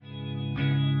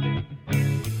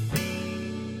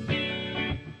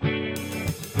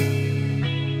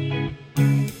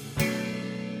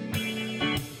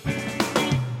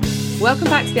Welcome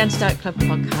back to the Anti-Diet Club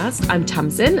podcast. I'm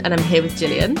Tamsin and I'm here with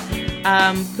Gillian.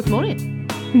 Good morning.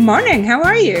 Morning, how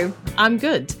are you? I'm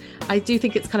good. I do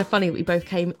think it's kind of funny that we both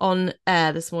came on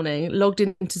air this morning, logged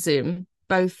into Zoom,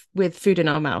 both with food in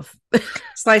our mouth.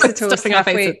 Slice of toast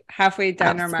halfway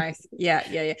down our mouth.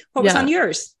 Yeah. What was on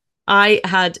yours? I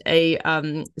had a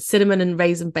cinnamon and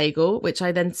raisin bagel, which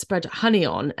I then spread honey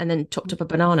on and then chopped up a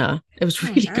banana. It was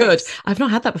really good. I've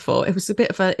not had that before. It was a bit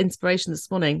of an inspiration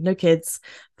this morning. No kids.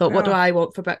 Thought, what do I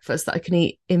want for breakfast that I can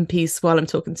eat in peace while I'm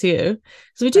talking to you?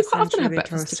 So we do quite often have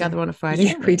breakfast together on a Friday.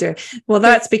 Yeah, we do. Well,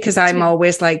 that's because I'm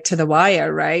always like to the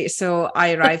wire, right? So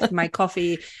I arrived with my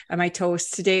coffee and my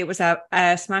toast. Today it was a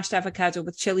smashed avocado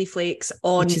with chili flakes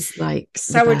on, which is like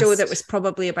sourdough that was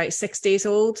probably about 6 days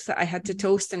old that I had to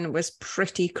toast, and it was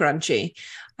pretty crunchy,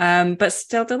 but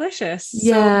still delicious.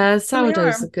 Yeah,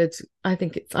 sourdoughs are good. I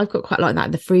think I've got quite a lot of that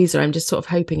in the freezer. I'm just sort of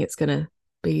hoping it's gonna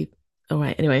be all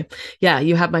right. Anyway, yeah,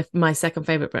 you have my second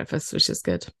favorite breakfast, which is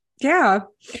good. Yeah.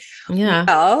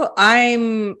 Well,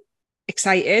 I'm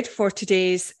excited for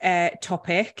today's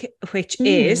topic, which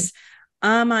is,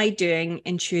 am I doing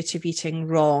intuitive eating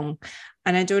wrong?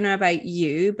 And I don't know about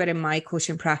you, but in my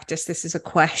coaching practice, this is a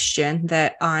question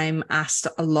that I'm asked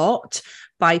a lot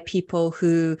by people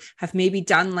who have maybe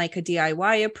done like a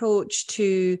DIY approach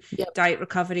to diet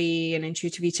recovery and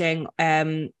intuitive eating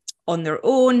on their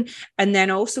own. And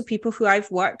then also people who I've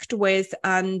worked with,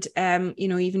 and,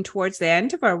 even towards the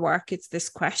end of our work, it's this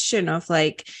question of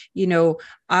like,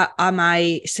 am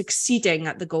I succeeding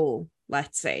at the goal,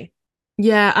 let's say?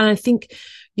 Yeah. And I think,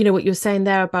 what you're saying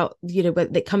there about,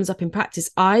 when it comes up in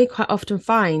practice, I quite often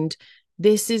find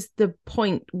this is the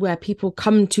point where people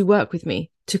come to work with me,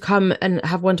 to come and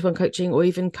have one-to-one coaching or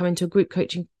even come into a group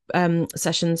coaching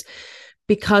sessions,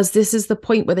 because this is the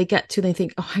point where they get to, they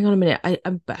think, oh, hang on a minute,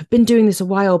 I've been doing this a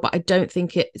while, but I don't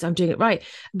think I'm doing it right.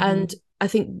 And I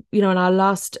think, in our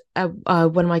last, one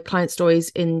of my client stories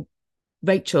in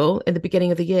Rachel in the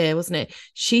beginning of the year, wasn't it?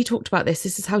 She talked about this.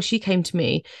 This is how she came to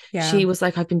me. Yeah. She was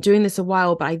like, I've been doing this a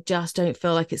while, but I just don't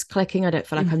feel like it's clicking. I don't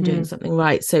feel like I'm doing something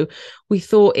right. So we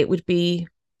thought it would be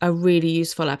a really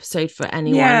useful episode for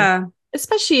anyone,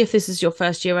 especially if this is your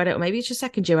first year at it, or maybe it's your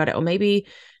second year at it, or maybe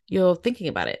you're thinking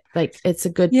about it. Like, it's a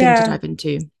good thing to dive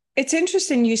into. It's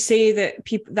interesting you say that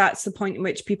that's the point in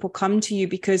which people come to you,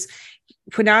 because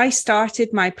when I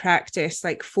started my practice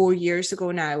like 4 years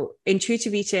ago now,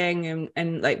 intuitive eating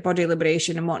and like body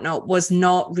liberation and whatnot was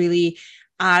not really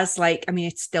as like, I mean,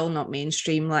 it's still not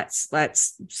mainstream, let's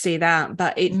say that,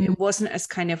 but it wasn't as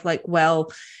kind of like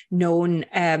well known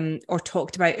or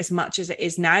talked about as much as it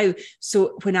is now.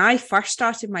 So when I first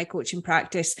started my coaching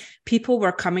practice, people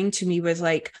were coming to me with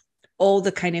like all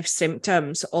the kind of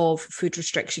symptoms of food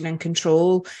restriction and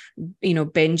control,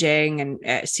 binging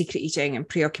and secret eating and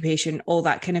preoccupation, all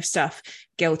that kind of stuff,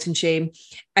 guilt and shame.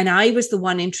 And I was the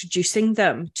one introducing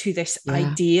them to this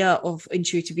idea of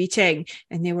intuitive eating.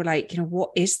 And they were like, what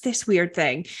is this weird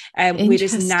thing?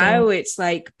 Whereas now it's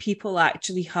like people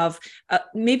actually have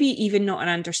maybe even not an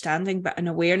understanding, but an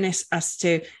awareness as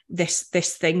to this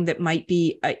thing that might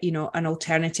be, an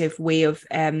alternative way of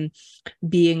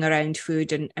being around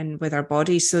food and with our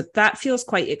bodies. So that feels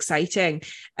quite exciting.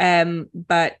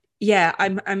 But yeah,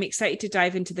 I'm excited to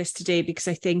dive into this today, because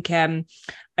I think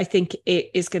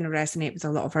it is going to resonate with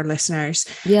a lot of our listeners.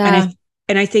 Yeah.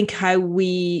 And I think how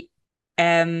we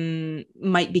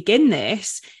might begin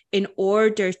this in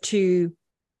order to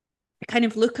kind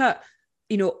of look at,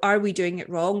 are we doing it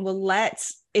wrong? Well,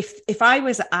 if I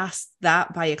was asked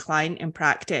that by a client in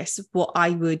practice, what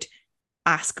I would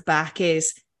ask back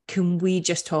is, can we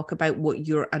just talk about what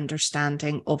your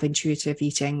understanding of intuitive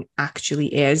eating actually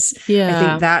is? Yeah. I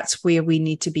think that's where we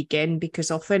need to begin,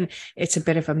 because often it's a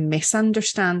bit of a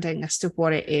misunderstanding as to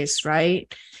what it is,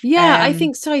 right? Yeah, I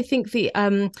think so. I think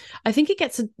I think it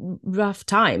gets a rough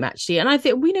time, actually. And I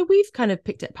think, we've kind of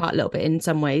picked it apart a little bit in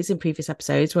some ways in previous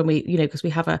episodes when we, because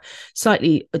we have a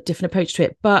slightly different approach to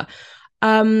it. But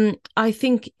I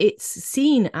think it's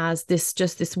seen as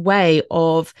this way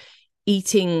of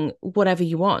eating whatever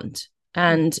you want,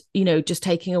 and just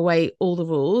taking away all the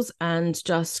rules and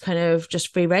just kind of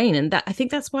just free reign. And that, I think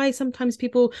that's why sometimes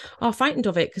people are frightened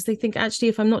of it, because they think, actually,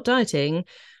 if I'm not dieting,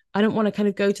 I don't want to kind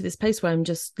of go to this place where I'm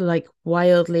just like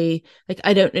wildly, like,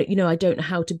 I don't know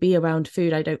how to be around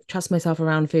food. I don't trust myself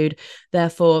around food.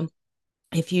 Therefore,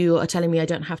 if you are telling me I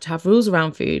don't have to have rules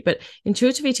around food, but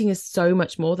intuitive eating is so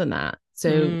much more than that. So,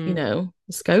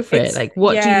 let's go for it. Like,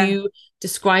 what do you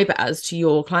describe it as to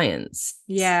your clients?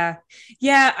 Yeah.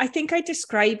 I think I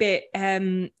describe it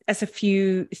as a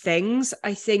few things.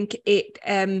 I think it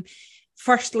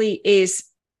firstly is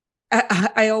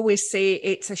I always say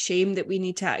it's a shame that we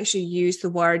need to actually use the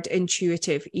word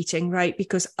intuitive eating, right?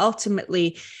 Because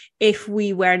ultimately, if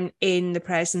we weren't in the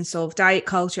presence of diet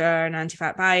culture and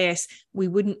anti-fat bias, we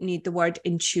wouldn't need the word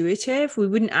intuitive. We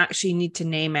wouldn't actually need to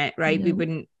name it, right? Yeah.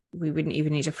 We wouldn't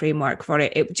even need a framework for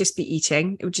it. It would just be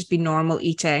eating. It would just be normal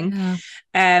eating.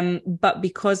 Yeah. But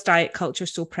because diet culture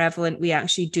is so prevalent, we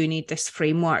actually do need this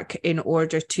framework in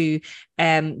order to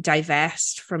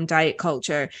divest from diet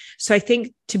culture. So I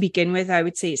think to begin with, I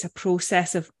would say it's a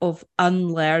process of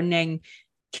unlearning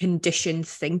conditioned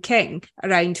thinking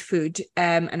around food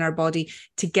and our body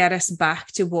to get us back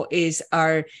to what is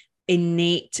our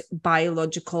innate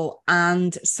biological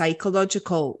and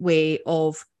psychological way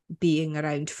of being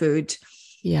around food.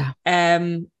 Yeah.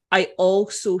 I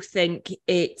also think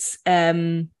it's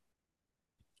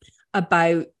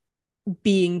about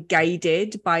being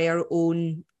guided by our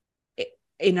own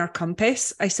inner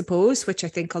compass, I suppose, which I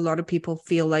think a lot of people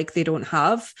feel like they don't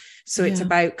have. So it's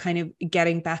about kind of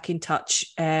getting back in touch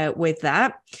with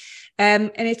that.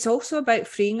 And it's also about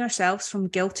freeing ourselves from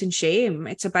guilt and shame.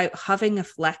 It's about having a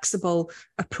flexible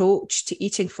approach to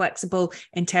eating, flexible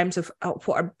in terms of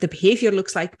what the behavior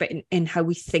looks like, but in how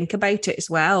we think about it as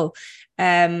well.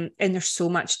 And there's so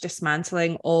much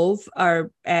dismantling of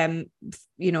our,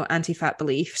 anti-fat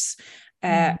beliefs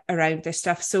around this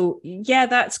stuff. So yeah,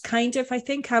 that's kind of, I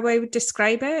think, how I would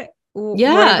describe it.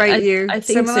 Yeah, what about you? I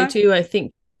think Similar? so too. I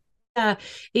think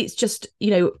it's just,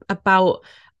 about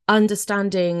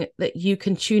understanding that you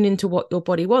can tune into what your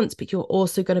body wants, but you're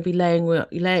also going to be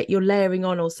layering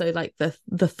on also like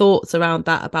the thoughts around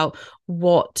that about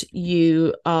what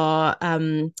you are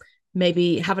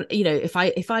maybe haven't, if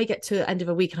I get to the end of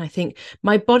a week and I think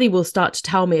my body will start to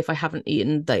tell me if I haven't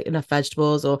eaten enough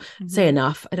vegetables or say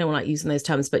enough. I don't like using those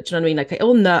terms, but do you know what I mean? Like,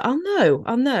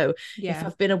 I'll know if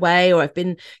I've been away or I've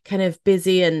been kind of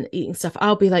busy and eating stuff.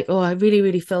 I'll be like, oh, I really,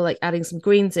 really feel like adding some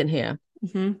greens in here.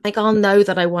 Like, I'll know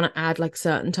that I want to add like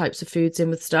certain types of foods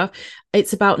in with stuff.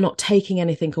 It's about not taking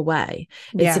anything away.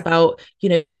 It's about,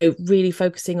 really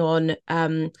focusing on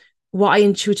what I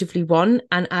intuitively want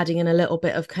and adding in a little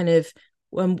bit of kind of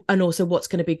and also what's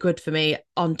going to be good for me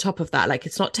on top of that. Like,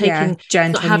 it's not taking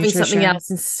not having nutrition. Something else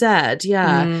instead.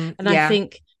 I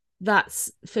think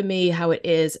that's for me how it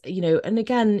is, and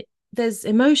again, there's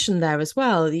emotion there as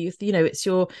well. It's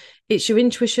your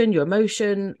intuition, your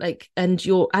emotion, like, and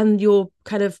your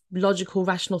kind of logical,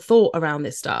 rational thought around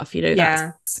this stuff.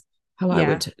 That's how I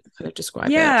would kind of describe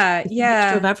it. It's a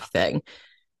mixture of everything.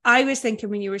 I was thinking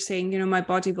when you were saying, my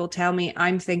body will tell me,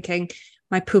 I'm thinking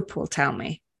my poop will tell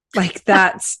me. Like,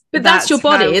 that's that's your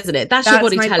body, isn't it? That's your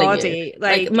body telling you.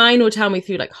 Like mine will tell me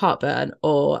through like heartburn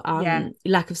or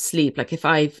lack of sleep. Like if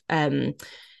I've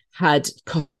had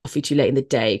coffee too late in the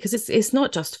day, because it's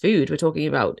not just food, we're talking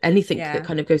about anything that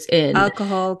kind of goes in,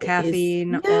 alcohol,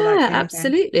 caffeine, all that kind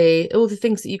absolutely of thing. All the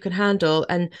things that you can handle,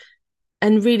 and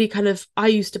really kind of, I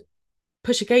used to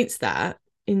push against that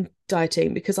in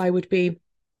dieting because I would be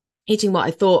eating what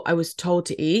I thought I was told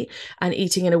to eat and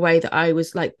eating in a way that I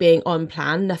was like being on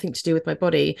plan, nothing to do with my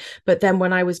body. But then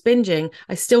when I was binging,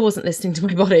 I still wasn't listening to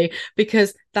my body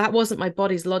because that wasn't my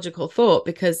body's logical thought,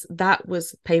 because that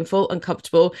was painful,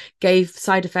 uncomfortable, gave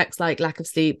side effects like lack of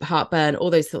sleep, heartburn, all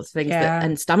those sorts of things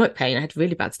and stomach pain. I had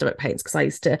really bad stomach pains because I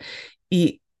used to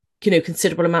eat,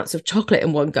 considerable amounts of chocolate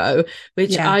in one go,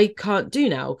 which I can't do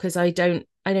now because I can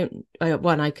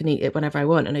eat it whenever I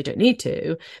want and I don't need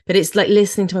to, but it's like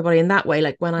listening to my body in that way.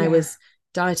 Like when I was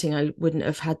dieting, I wouldn't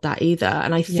have had that either.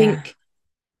 And I think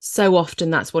so often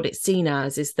that's what it's seen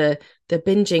as, is the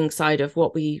binging side of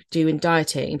what we do in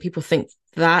dieting. People think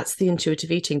that's the intuitive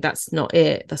eating. That's not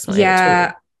it. That's not it at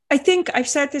all. I think I've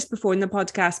said this before in the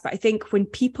podcast, but I think when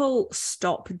people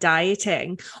stop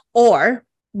dieting, or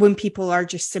when people are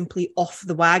just simply off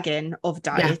the wagon of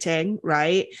dieting,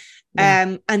 right?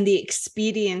 And they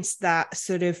experience that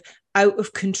sort of out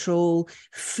of control,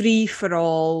 free for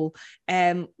all,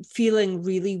 feeling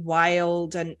really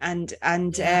wild and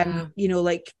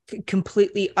like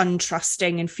completely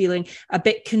untrusting and feeling a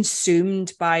bit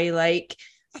consumed by like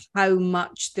how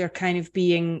much they're kind of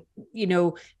being,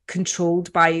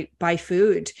 controlled by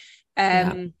food.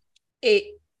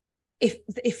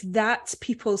 If that's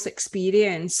people's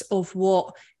experience of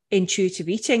what intuitive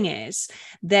eating is,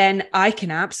 then I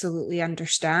can absolutely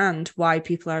understand why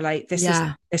people are like, this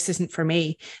isn't for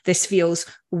me. This feels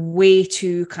way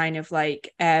too kind of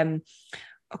like a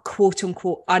quote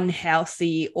unquote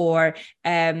unhealthy, or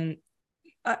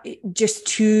just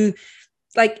too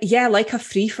like a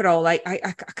free for all. Like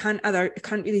I can't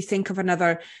really think of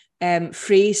another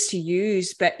phrase to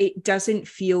use, but it doesn't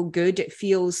feel good. It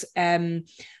feels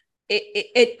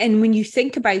and when you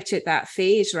think about it, that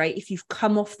phase, right? If you've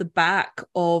come off the back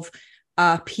of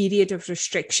a period of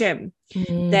restriction,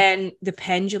 then the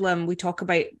pendulum, we talk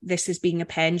about this as being a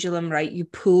pendulum, right? You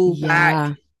pull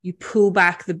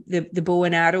back the bow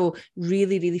and arrow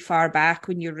really, really far back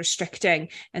when you're restricting.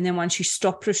 And then once you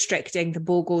stop restricting, the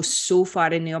bow goes so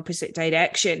far in the opposite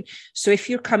direction. So if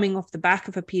you're coming off the back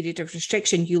of a period of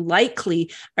restriction, you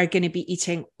likely are going to be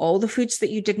eating all the foods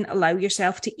that you didn't allow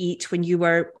yourself to eat when you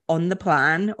were on the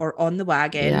plan or on the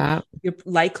wagon. Yeah. You're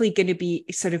likely going to be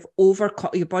sort of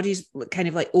your body's kind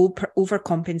of like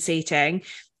overcompensating.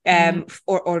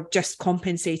 Or just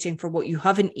compensating for what you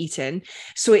haven't eaten.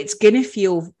 So it's going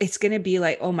to be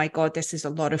like, oh my God, this is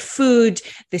a lot of food.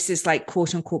 This is like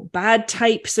quote unquote bad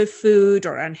types of food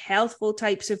or unhealthful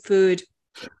types of food.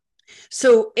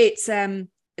 So it's,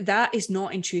 that is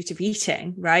not intuitive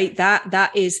eating, right?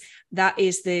 That is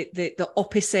the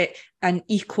opposite and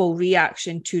equal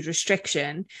reaction to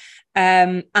restriction.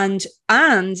 And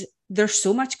there's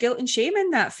so much guilt and shame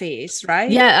in that phase,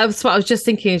 right? Yeah, that's what I was just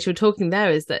thinking as you were talking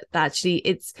there, is that actually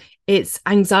it's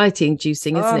anxiety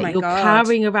inducing, isn't it? You're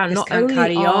carrying around, this not can't only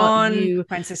carry are on, you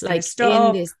when's this like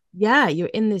stop? in this, you're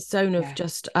in this zone of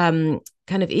just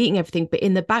kind of eating everything, but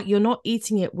in the back you're not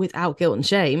eating it without guilt and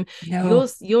shame. No.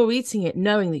 You're eating it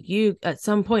knowing that you at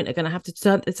some point are going to have to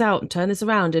turn this out and turn this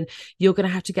around, and you're going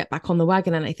to have to get back on the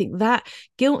wagon. And I think that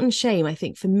guilt and shame, I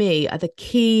think for me, are the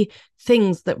key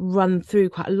things that run through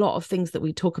quite a lot of things that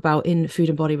we talk about in food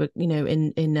and body work,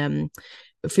 in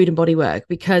food and body work,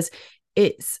 because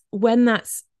it's when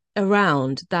that's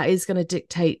around that is going to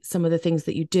dictate some of the things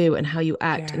that you do and how you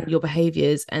act and your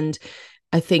behaviors. And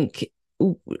I think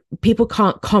people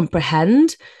can't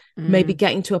comprehend maybe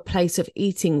getting to a place of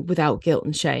eating without guilt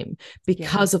and shame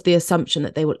because of the assumption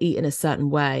that they will eat in a certain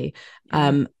way.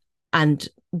 And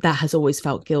that has always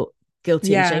felt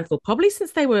guilty and shameful, probably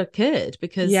since they were a kid,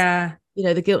 because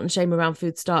the guilt and shame around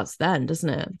food starts then, doesn't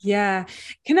it?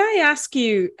 Can I ask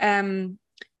you,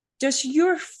 does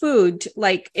your food,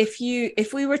 like if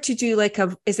we were to do like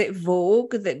is it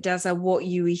Vogue that does a what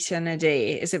you eat in a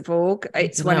day? Is it Vogue?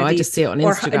 It's one of these. I just see it on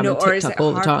Instagram and TikTok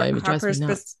all the time. It drives me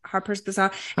nuts. Harper's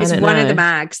Bazaar. It's one of the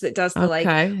mags that does the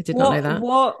I did not know that.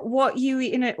 What you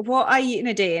eat in it? What I eat in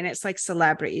a day, and it's like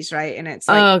celebrities, right? And it's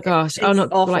like, oh gosh, not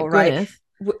awful, like right?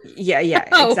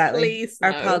 Gwyneth. Exactly. Please,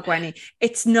 our pal Gwenny.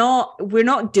 We're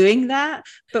not doing that.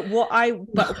 But what I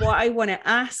want to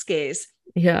ask is,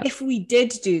 if we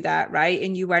did do that, right,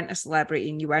 and you weren't a celebrity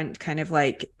and you weren't kind of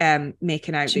like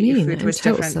making out that your food was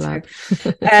different,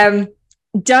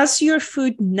 does your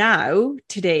food now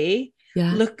today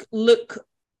look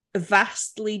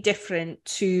vastly different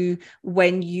to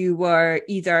when you were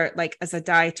either like as a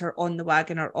dieter on the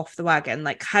wagon or off the wagon?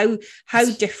 Like how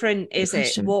different is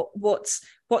it?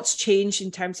 What's changed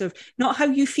in terms of not how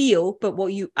you feel, but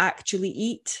what you actually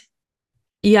eat?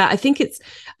 I think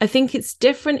it's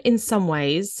different in some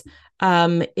ways,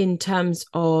 in terms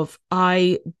of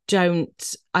I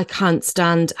can't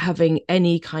stand having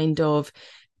any kind of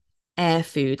air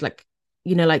food, like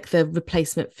the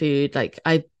replacement food. Like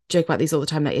I joke about these all the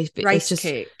time, like rice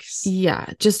cakes,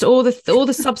 just all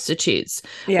the substitutes,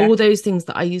 all those things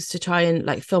that I used to try and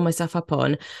like fill myself up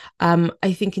on.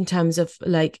 I think in terms of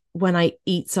like when I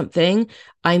eat something,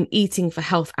 I'm eating for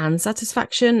health and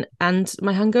satisfaction and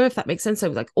my hunger, if that makes sense. So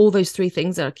like all those three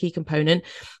things are a key component.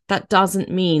 That doesn't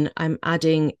mean I'm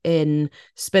adding in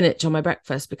spinach on my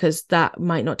breakfast, because that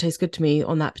might not taste good to me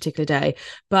on that particular day,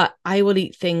 but I will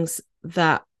eat things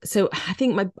that. So I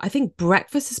think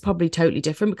breakfast is probably totally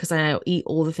different, because I eat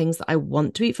all the things that I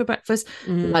want to eat for breakfast.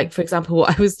 Like, for example,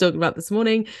 what I was talking about this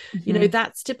morning,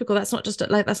 that's typical. That's not just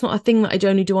that's not a thing that I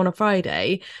only do on a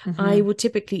Friday. I would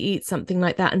typically eat something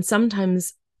like that. And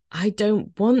sometimes I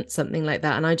don't want something like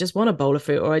that. And I just want a bowl of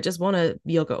fruit, or I just want a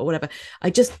yogurt or whatever. I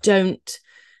just don't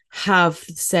have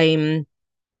the same.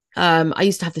 I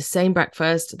used to have the same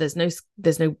breakfast. There's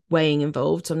no weighing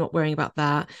involved, so I'm not worrying about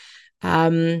that.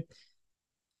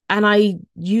 And I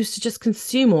used to just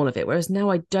consume all of it, whereas now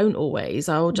I don't always.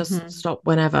 I'll just stop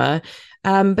whenever.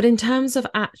 But in terms of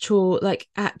actual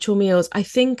meals, I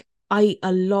think I eat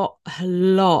a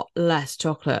lot less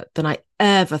chocolate than I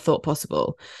ever thought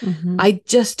possible. I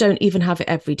just don't even have it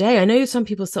every day. I know some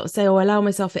people sort of say, oh, I allow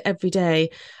myself it every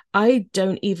day. I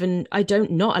don't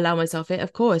not allow myself it,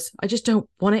 of course. I just don't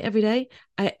want it every day.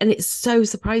 And it's so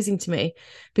surprising to me,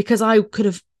 because I could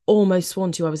have almost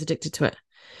sworn to I was addicted to it.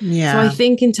 So I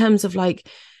think in terms of like,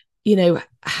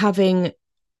 having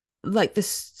like the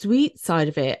sweet side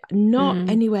of it, not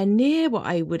anywhere near what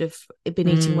I would have been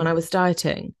eating when I was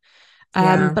dieting.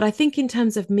 But I think in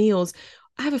terms of meals,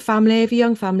 I have a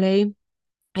young family.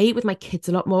 I eat with my kids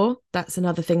a lot more. That's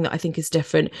another thing that I think is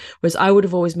different. Whereas I would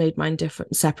have always made mine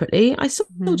different separately. I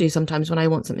still do sometimes when I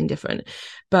want something different,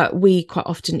 but we quite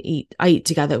often I eat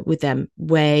together with them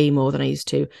way more than I used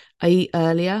to. I eat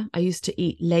earlier. I used to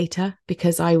eat later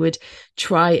because I would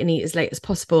try and eat as late as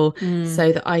possible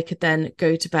so that I could then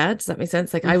go to bed. Does that make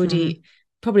sense? Like I would eat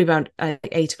probably around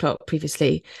 8 o'clock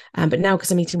previously. But now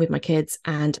because I'm eating with my kids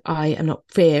and I am not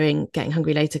fearing getting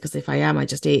hungry later, because if I am, I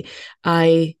just eat.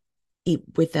 I eat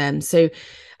with them. So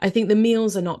I think the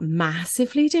meals are not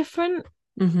massively different.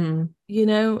 You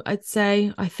know, I'd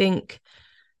say, I think,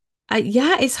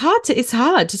 it's hard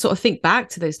to sort of think back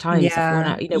to those times of when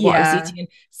I, what I was eating, and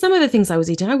some of the things I was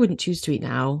eating, I wouldn't choose to eat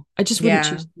now. I just wouldn't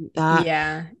choose to eat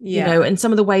that. You know, and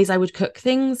some of the ways I would cook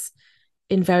things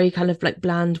in very kind of like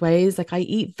bland ways, like I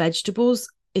eat vegetables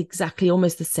exactly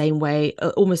almost the same way,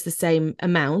 almost the same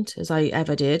amount as I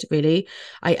ever did, really.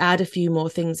 I add a few more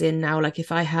things in now, like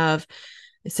if I have,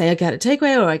 say I get a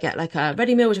takeaway or I get like a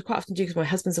ready meal, which I quite often do because my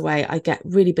husband's away, I get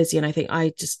really busy and I think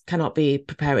I just cannot be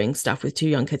preparing stuff with 2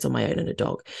 young kids on my own and a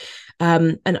dog,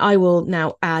 and I will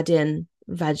now add in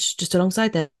veg just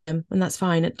alongside them, and that's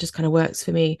fine. It just kind of works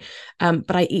for me.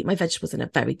 But I eat my vegetables in a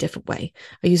very different way.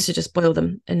 I used to just boil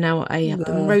them, and now I have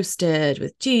them roasted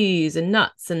with cheese and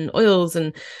nuts and oils,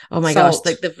 and oh my gosh,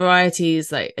 like the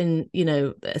varieties, like, and you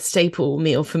know, a staple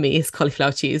meal for me is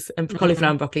cauliflower cheese and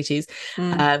cauliflower and broccoli cheese,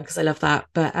 because I love that.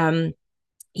 But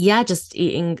just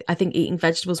I think eating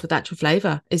vegetables with actual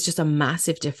flavor is just a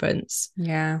massive difference.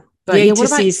 But what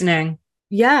about seasoning?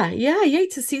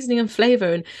 To seasoning and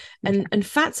flavor and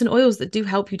fats and oils that do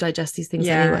help you digest these things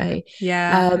anyway.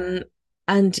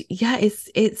 And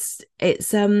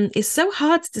it's so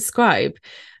hard to describe,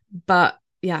 but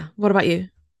what about you?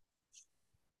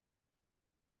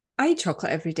 I eat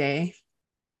chocolate every day.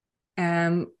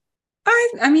 I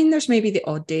mean there's maybe the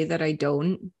odd day that I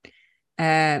don't,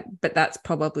 but that's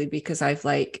probably because I've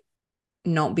like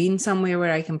not been somewhere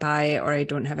where I can buy it, or I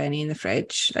don't have any in the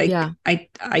fridge. Like I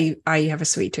have a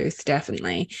sweet tooth,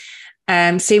 definitely.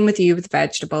 Same with you with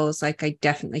vegetables. Like I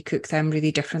definitely cook them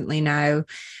really differently now.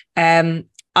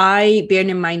 I,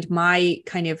 bearing in mind my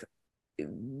kind of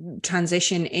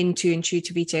transition into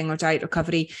intuitive eating or diet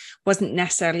recovery wasn't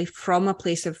necessarily from a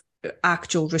place of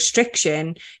actual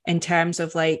restriction in terms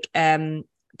of like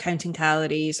counting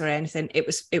calories or anything. It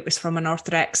was from an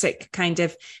orthorexic kind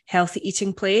of healthy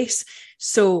eating place.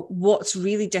 So what's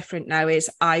really different now is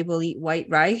I will eat white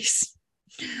rice,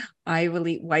 I will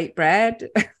eat white bread.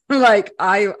 Like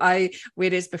I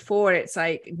whereas before it's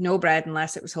like no bread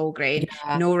unless it was whole grain,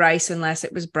 no rice unless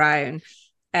it was brown.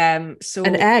 And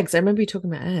eggs. I remember you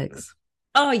talking about eggs.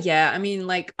 Oh yeah, I mean,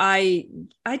 like I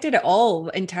did it all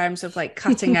in terms of like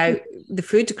cutting out the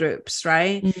food groups,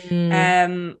 right?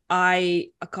 I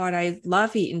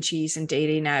love eating cheese and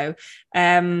dairy now.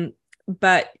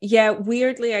 But yeah,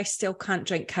 weirdly, I still can't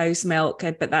drink cow's milk,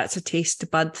 but that's a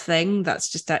taste bud thing. That's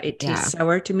just that it tastes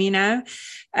sour to me now.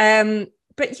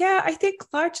 But yeah, I think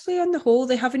largely on the whole,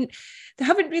 they haven't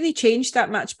really changed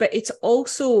that much. But it's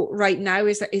also right now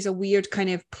is a weird kind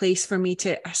of place for me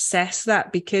to assess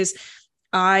that, because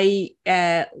I,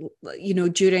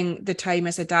 during the time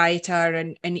as a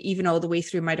dieter and even all the way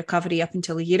through my recovery up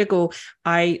until a year ago,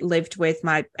 I lived with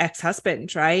my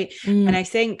ex-husband, right? And I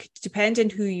think depending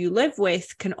who you live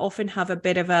with can often have a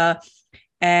bit of a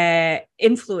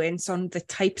influence on the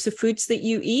types of foods that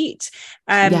you eat.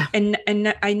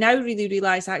 And I now really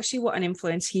realize actually what an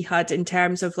influence he had in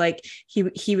terms of like,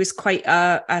 he was quite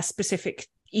a specific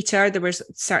eater. There was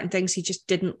certain things he just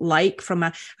didn't like from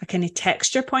a kind of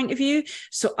texture point of view.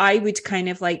 So I would kind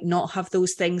of like not have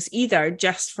those things either,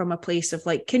 just from a place of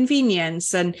like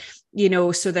convenience and,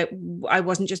 so that I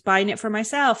wasn't just buying it for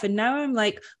myself. And now I'm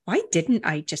like, why didn't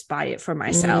I just buy it for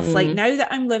myself? Like now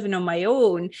that I'm living on my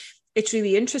own, it's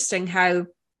really interesting how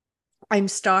I'm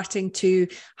starting to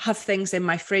have things in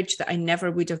my fridge that I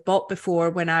never would have bought before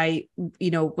when I,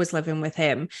 was living with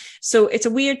him. So it's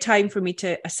a weird time for me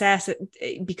to assess it,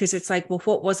 because it's like, well,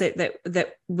 what was it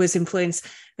that was influenced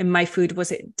in my food?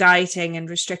 Was it dieting and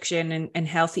restriction and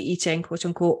healthy eating, quote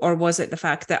unquote, or was it the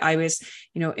fact that I was,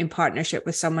 in partnership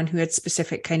with someone who had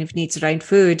specific kind of needs around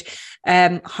food?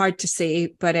 Hard to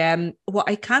say, but what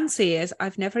I can say is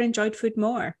I've never enjoyed food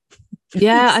more.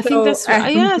 Yeah, I think that's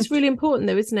it's really important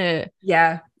though, isn't it?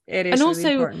 Yeah, it is. And really also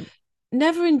important.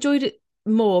 Never enjoyed it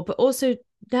more, but also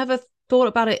never thought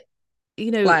about it,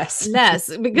 less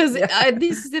because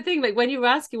this is the thing, like when you were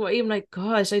asking what I'm like,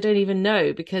 gosh, I don't even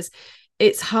know, because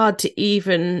it's hard to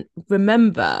even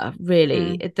remember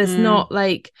really. There's not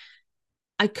like,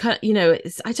 I can't, you know,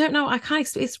 I don't know, I can't,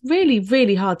 it's really,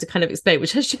 really hard to kind of explain,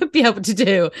 which I should be able to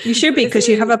do. You should be, because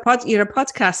you have you're a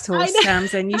podcast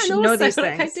host, and you should know these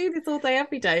things. I do this all day,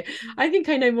 every day. I think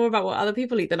I know more about what other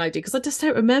people eat than I do, because I just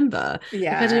don't remember.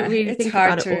 Yeah, like, I don't really think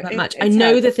about it all that much. I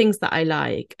know the things that I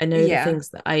like. I know the things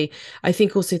that I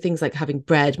think also things like having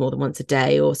bread more than once a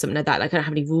day or something like that. Like, I don't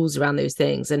have any rules around those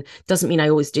things, and doesn't mean I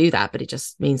always do that, but it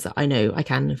just means that I know I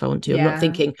can if I want to. I'm not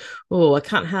thinking, oh, I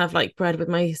can't have like bread with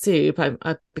my soup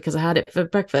because I had it for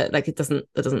breakfast. Like, it doesn't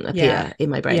appear in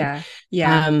my brain.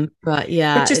 But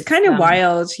which is kind of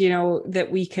wild, you know, that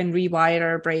we can rewire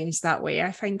our brains that way.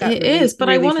 I find that it is, but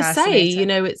really I want to say, you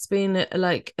know, it's been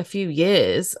like a few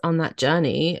years on that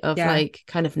journey of like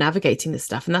kind of navigating this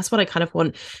stuff, and that's what I kind of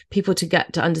want people to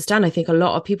get to understand. I think a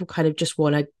lot of people kind of just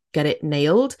want to get it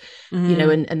nailed, you know,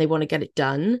 and they want to get it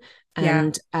done,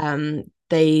 and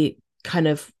they kind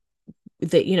of,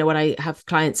 that, you know, when I have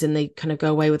clients and they kind of go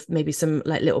away with maybe some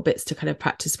like little bits to kind of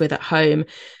practice with at home,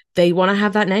 they want to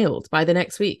have that nailed by the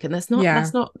next week, and that's not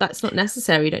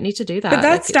necessary. You don't need to do that. But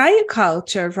that's like, diet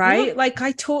culture, right? Like,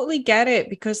 I totally get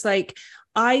it, because like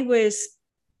I was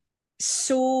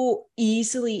so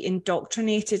easily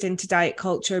indoctrinated into diet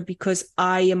culture because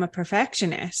I am a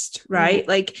perfectionist, right?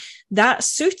 Like, that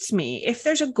suits me. If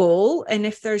there's a goal, and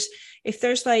if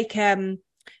there's like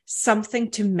something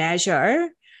to measure,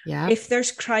 if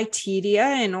there's criteria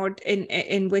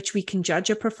in which we can judge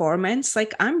a performance,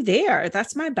 like, I'm there.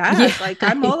 That's my bag. Like,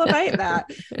 I'm all about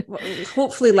that.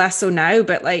 Hopefully less so now,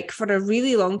 but like for a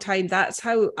really long time, that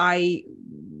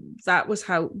was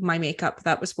how my makeup,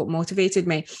 that was what motivated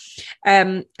me.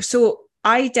 So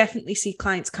I definitely see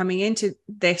clients coming into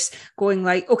this going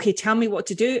like, okay, tell me what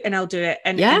to do and I'll do it.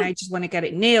 And I just want to get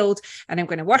it nailed, and I'm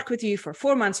going to work with you for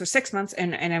 4 months or 6 months,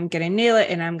 and I'm going to nail it,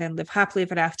 and I'm going to live happily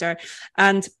ever after.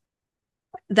 And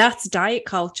that's diet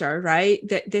culture, right?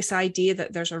 This idea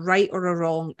that there's a right or a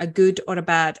wrong, a good or a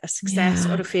bad, a success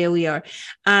or a failure.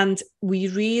 And we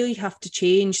really have to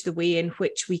change the way in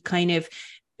which we kind of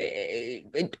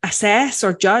assess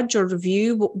or judge or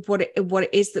review what it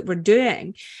is that we're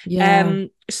doing.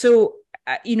 So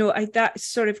you know, that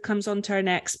sort of comes on to our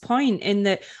next point, in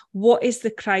that what is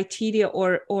the criteria,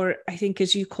 or I think,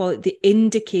 as you call it, the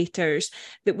indicators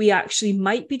that we actually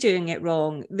might be doing it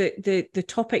wrong. The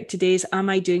topic today is, am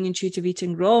I doing intuitive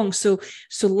eating wrong? So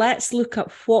let's look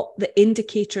at what the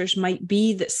indicators might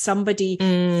be that somebody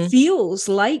feels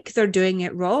like they're doing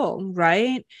it wrong,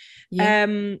 right?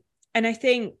 And I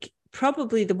think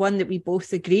probably the one that we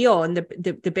both agree on,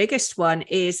 the biggest one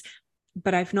is,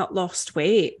 but I've not lost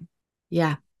weight.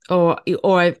 Or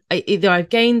either I've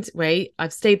gained weight,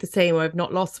 I've stayed the same, or I've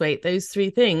not lost weight. Those three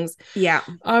things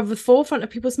are the forefront of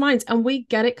people's minds, and we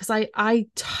get it, because I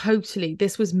totally,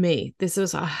 this was me. This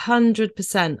was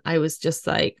 100%. I was just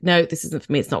like, no, this isn't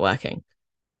for me. It's not working.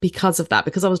 Because of that,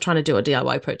 because I was trying to do a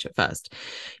DIY approach at first,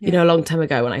 you know, a long time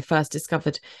ago, when I first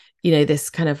discovered, you know, this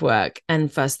kind of work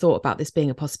and first thought about this being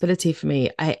a possibility for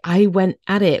me, I went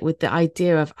at it with the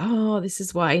idea of, oh, this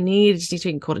is what I need. I just need to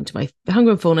eat according to my hunger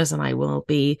and fullness, and I will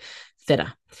be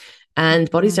thinner.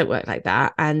 And bodies don't work like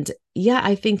that. And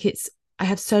I think I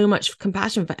have so much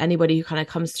compassion for anybody who kind of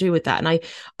comes through with that. And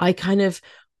I kind of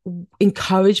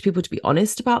encourage people to be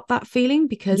honest about that feeling,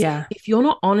 because if you're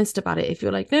not honest about it, if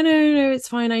you're like, no, it's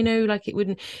fine, I know, like, it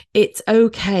wouldn't, it's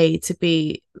okay to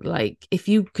be like,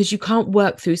 because you can't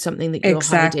work through something that you're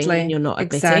hiding and you're not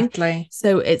admitting.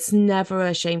 So it's never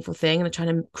a shameful thing, and I'm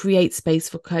trying to create space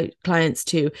for clients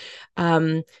to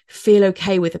feel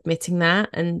okay with admitting that,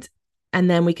 and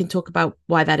then we can talk about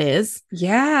why that is.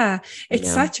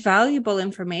 It's such valuable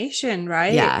information,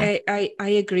 right? I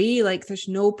agree. Like, there's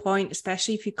no point,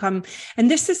 especially if you come,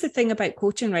 and this is the thing about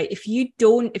coaching, right? If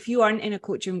you aren't in a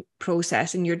coaching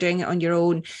process and you're doing it on your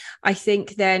own, I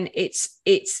think then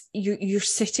you're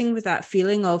sitting with that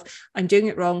feeling of, I'm doing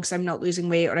it wrong because I'm not losing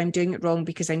weight, or I'm doing it wrong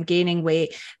because I'm gaining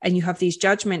weight, and you have these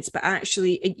judgments, but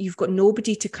actually you've got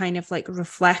nobody to kind of like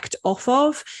reflect off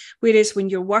of. Whereas when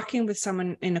you're working with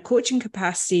someone in a coaching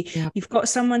capacity, you've got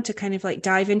someone to kind of like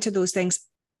dive into those things,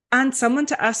 and someone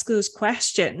to ask those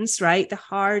questions, right? The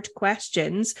hard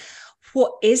questions.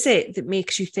 What is it that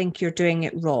makes you think you're doing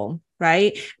it wrong?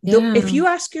 Right. If you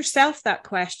ask yourself that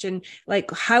question, like,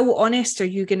 how honest are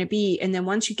you going to be? And then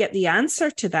once you get the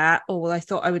answer to that, oh, well, I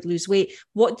thought I would lose weight.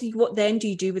 What then do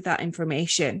you do with that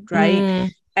information?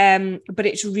 Right. But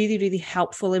it's really, really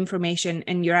helpful information.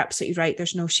 And you're absolutely right.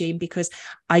 There's no shame, because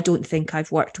I don't think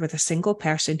I've worked with a single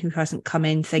person who hasn't come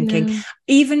in thinking,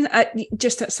 even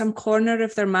just at some corner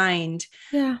of their mind,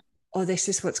 oh, this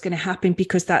is what's going to happen,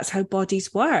 because that's how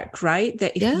bodies work, right?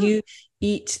 That if you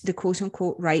eat the quote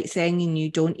unquote right thing and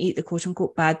you don't eat the quote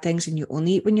unquote bad things, and you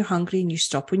only eat when you're hungry and you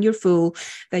stop when you're full,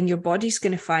 then your body's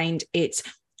going to find its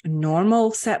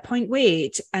normal set point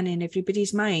weight. And in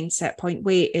everybody's mind, set point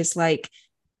weight is like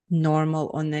normal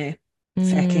on the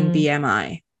fucking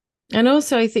BMI. And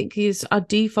also I think our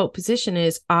default position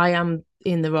is I am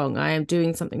in the wrong. I am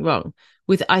doing something wrong.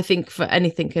 With, I think, for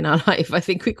anything in our life, I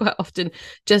think we quite often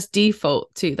just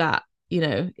default to that,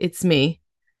 it's me.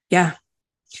 Yeah.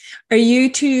 Are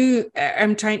you two,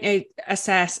 I'm trying to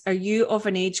assess, are you of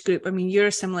an age group? I mean, you're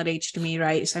a similar age to me,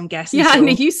 right? So I'm guessing. Yeah, so. I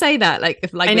know you say that like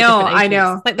I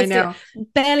know. Like there's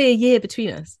barely a year between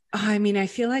us. I mean, I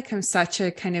feel like I'm such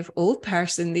a kind of old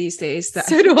person these days that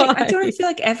so do I. I don't feel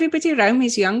like everybody around me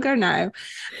is younger now.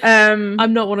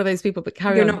 I'm not one of those people, but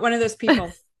carry on. You're not one of those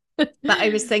people. But I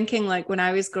was thinking, like, when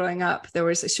I was growing up, there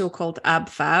was a show called Ab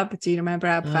Fab. Do you remember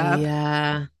Ab Fab?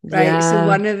 Yeah. Right. Yeah. So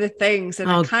one of the things,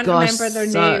 and I can't remember their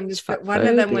names, but one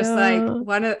of them was like,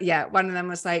 one of them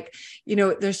was like,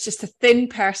 there's just a thin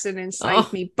person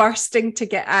inside me bursting to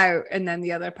get out. And then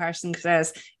the other person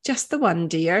says, just the one,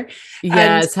 dear.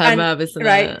 Yeah, it's her mum, isn't it?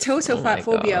 Right. Total fat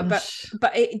phobia. But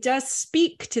it does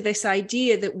speak to this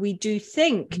idea that we do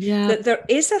think that there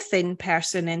is a thin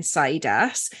person inside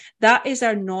us. That is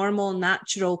our normal,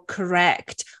 natural,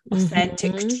 correct,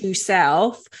 authentic, true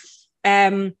self.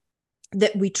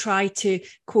 That we try to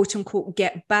quote unquote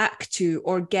get back to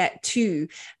or get to.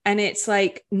 And it's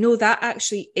like, no, that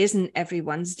actually isn't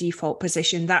everyone's default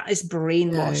position. That is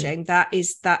brainwashing. No. That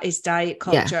is diet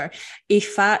culture. Yeah. A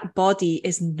fat body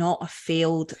is not a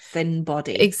failed thin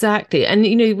body. Exactly. And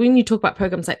when you talk about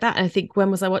programs like that, I think,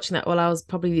 when was I watching that? Well, I was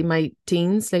probably in my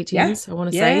teens, late teens, I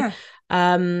want to say.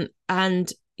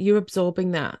 And you're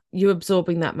absorbing that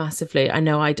massively. I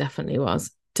know I definitely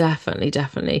was.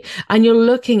 Definitely. And you're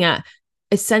looking at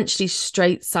essentially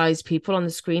straight sized people on the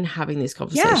screen having these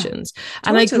conversations.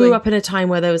 And I grew up in a time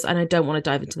where there was, and I don't want to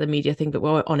dive into the media thing, but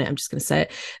while we're on it, I'm just going to say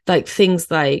it, like things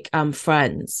like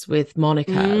Friends with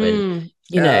Monica and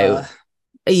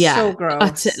so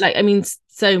gross. Like, I mean,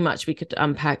 so much we could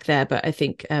unpack there, but I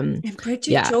think and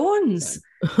Bridget Jones.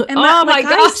 And my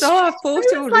gosh, I saw a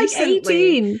photo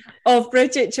recently 18 of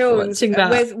Bridget Jones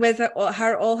with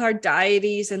all her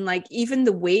diaries, and like even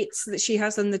the weights that she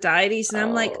has on the diaries. And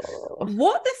I'm like,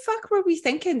 what the fuck were we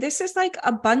thinking? This is like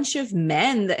a bunch of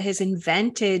men that has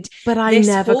invented. But I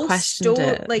never questioned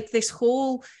it. Like this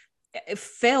whole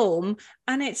film,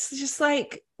 and it's just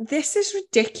like, this is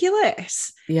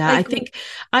ridiculous. Yeah, like,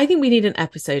 I think we need an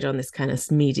episode on this kind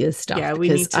of media stuff. Yeah,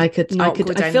 because I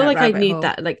feel like I need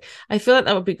that. Like, I feel like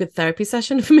that would be a good therapy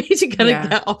session for me to kind of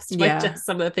get off my chest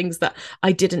some of the things that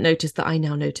I didn't notice that I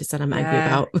now notice and I'm angry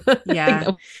about.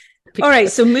 Yeah. All right,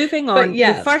 so moving on.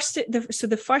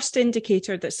 The first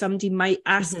indicator that somebody might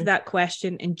ask that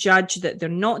question and judge that they're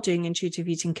not doing intuitive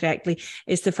eating correctly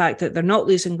is the fact that they're not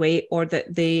losing weight, or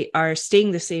that they are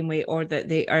staying the same weight, or that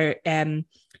they are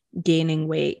gaining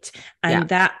weight. And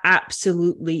that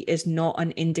absolutely is not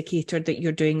an indicator that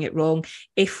you're doing it wrong.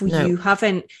 If you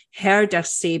haven't heard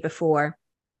us say before,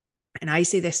 and I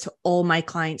say this to all my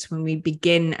clients when we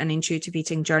begin an intuitive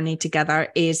eating journey together,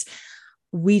 is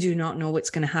we do not know what's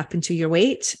going to happen to your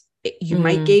weight. You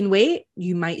might gain weight,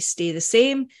 you might stay the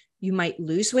same, you might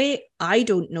lose weight. I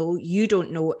don't know, you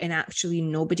don't know, and actually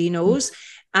nobody knows.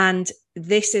 And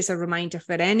this is a reminder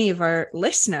for any of our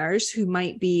listeners who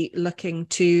might be looking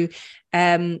to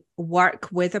work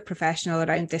with a professional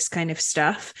around this kind of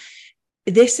stuff.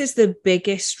 This is the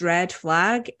biggest red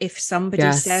flag. If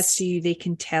somebody says to you, they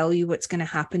can tell you what's going to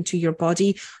happen to your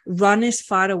body, run as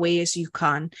far away as you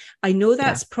can. I know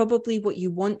that's probably what you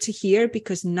want to hear,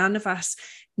 because none of us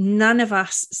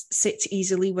sits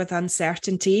easily with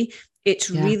uncertainty. It's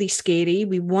really scary.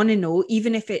 We want to know,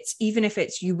 even if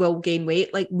it's you will gain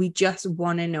weight, like we just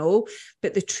want to know.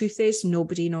 But the truth is,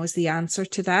 nobody knows the answer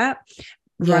to that.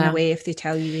 Run away if they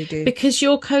tell you they do. Because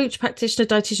your coach, practitioner,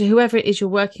 dietitian, whoever it is you're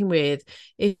working with,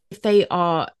 if they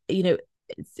are,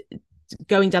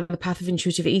 going down the path of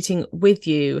intuitive eating with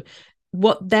you,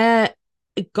 what their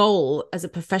goal as a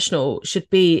professional should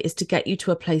be is to get you to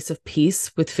a place of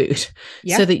peace with food,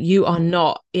 so that you are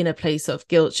not in a place of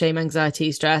guilt, shame,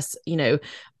 anxiety, stress,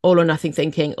 all or nothing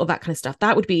thinking, all that kind of stuff.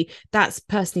 That's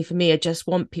personally for me. I just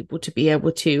want people to be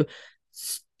able to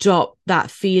stop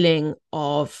that feeling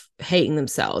of hating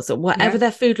themselves, or whatever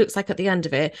their food looks like at the end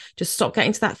of it. Just stop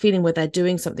getting to that feeling where they're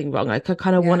doing something wrong. I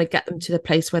kind of want to get them to the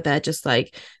place where they're just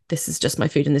like, this is just my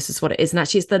food and this is what it is. And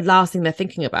actually it's the last thing they're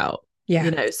thinking about.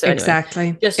 Yeah, So exactly.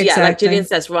 anyway, just like Gillian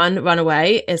says, run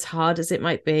away, as hard as it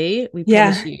might be, we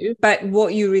promise you. But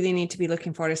what you really need to be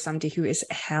looking for is somebody who is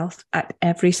health at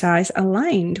every size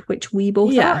aligned, which we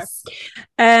both are.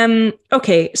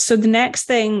 Okay, so the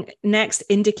next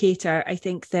indicator I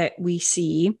think that we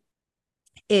see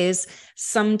is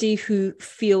somebody who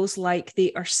feels like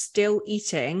they are still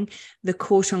eating the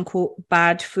quote unquote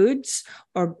bad foods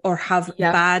or have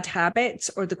bad habits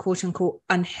or the quote unquote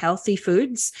unhealthy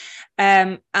foods.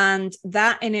 And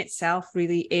that in itself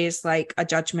really is like a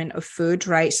judgment of food,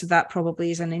 right? So that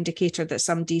probably is an indicator that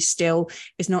somebody still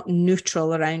is not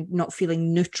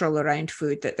feeling neutral around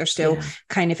food, that they're still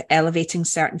kind of elevating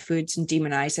certain foods and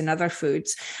demonizing other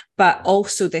foods. But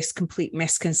also this complete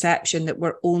misconception that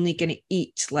we're only going to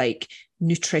eat like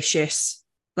nutritious,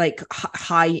 like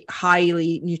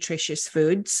highly nutritious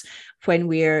foods when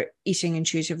we're eating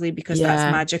intuitively, because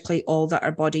that's magically all that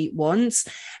our body wants.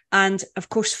 And of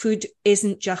course, food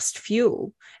isn't just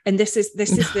fuel. And this is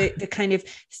the kind of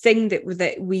thing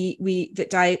that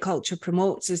diet culture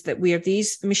promotes, is that we are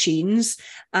these machines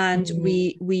and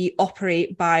we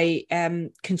operate by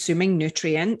consuming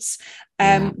nutrients.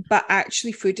 But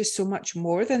actually food is so much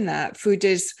more than that. Food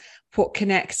is what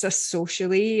connects us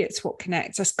socially. It's what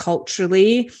connects us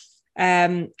culturally.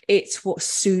 It's what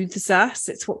soothes us.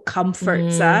 It's what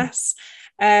comforts us.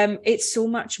 It's so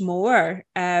much more.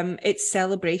 It's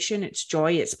celebration, it's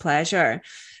joy, it's pleasure.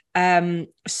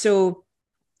 So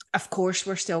of course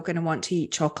we're still going to want to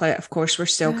eat chocolate. Of course we're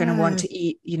still going to want to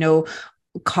eat,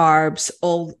 carbs,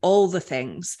 all the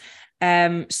things.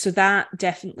 So that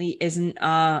definitely isn't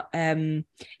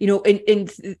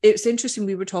it's interesting.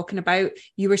 We were talking about,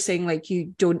 you were saying like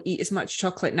you don't eat as much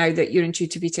chocolate now that you're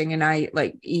intuitive eating, and I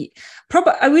like eat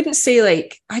probably, I wouldn't say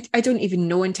like, I don't even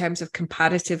know in terms of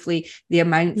comparatively the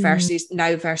amount versus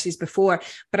now versus before,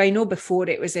 but I know before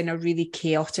it was in a really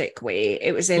chaotic way.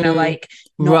 It was in a like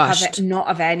not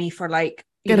have any for like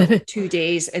 2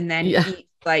 days and then eat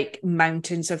like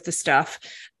mountains of the stuff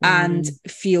and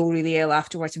feel really ill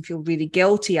afterwards and feel really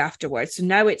guilty afterwards. So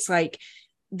now it's like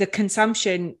the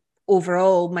consumption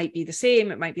overall might be the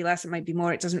same, it might be less, it might be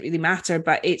more, it doesn't really matter,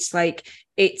 but it's like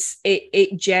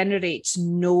it generates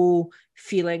no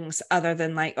feelings other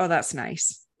than like, oh, that's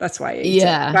nice, that's why I ate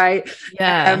it, right?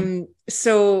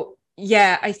 So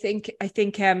I think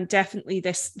definitely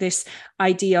this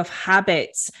idea of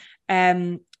habits,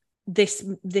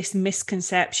 this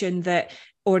misconception that,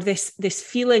 or this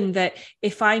feeling that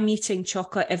if I'm eating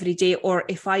chocolate every day, or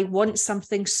if I want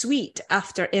something sweet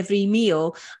after every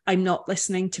meal, I'm not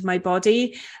listening to my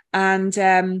body. And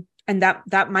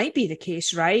that might be the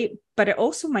case, right? But it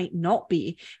also might not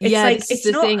be. It's like, it's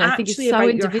not actually I think it's so about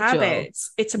individual. Your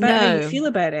habits. It's about how you feel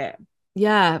about it.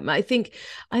 I think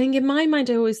in my mind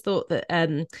I always thought that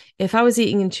if I was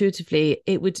eating intuitively,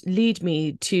 it would lead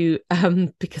me to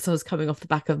because I was coming off the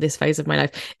back of this phase of my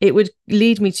life, it would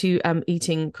lead me to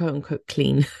eating quote unquote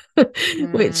clean,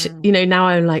 which now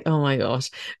I'm like, oh my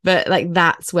gosh, but like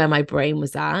that's where my brain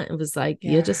was at. It was like,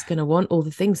 you're just gonna want all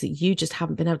the things that you just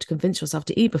haven't been able to convince yourself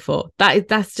to eat before.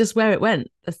 That's just where it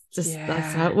went. That's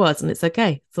how it was, and it's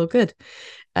okay, it's all good.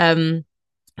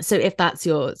 So if that's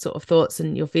your sort of thoughts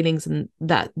and your feelings, and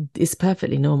that is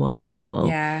perfectly normal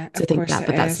to think that,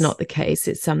 but that's not the case.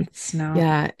 It's not.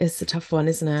 It's a tough one,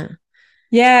 isn't it?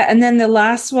 And then the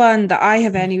last one that I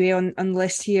have anyway on the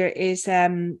list here is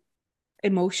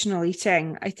emotional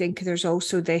eating. I think there's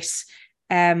also this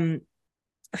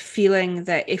feeling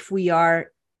that if we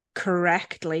are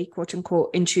correctly, quote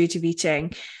unquote, intuitive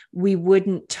eating, we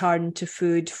wouldn't turn to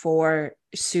food for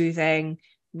soothing,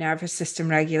 nervous system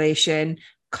regulation,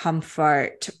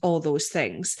 comfort, all those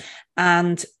things.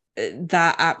 And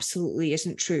that absolutely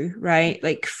isn't true, right?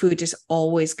 Like food is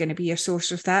always going to be a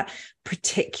source of that,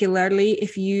 particularly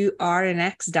if you are an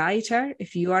ex-dieter,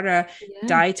 if you are a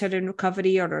dieter in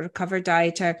recovery or a recovered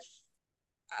dieter,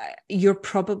 you're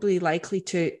probably likely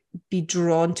to be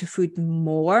drawn to food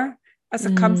more as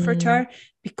a comforter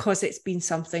because it's been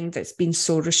something that's been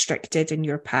so restricted in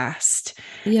your past.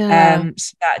 So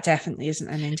that definitely isn't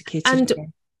an indicator. And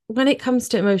when it comes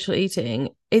to emotional eating,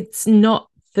 it's not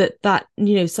that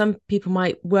some people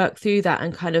might work through that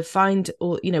and kind of find,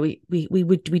 or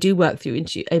we do work through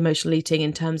into emotional eating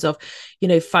in terms of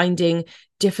finding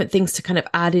different things to kind of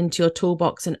add into your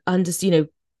toolbox and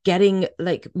getting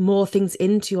like more things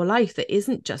into your life that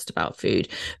isn't just about food.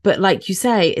 But like you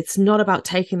say, it's not about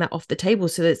taking that off the table,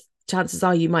 so that chances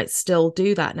are you might still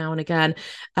do that now and again,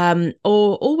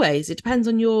 or always. It depends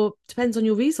on your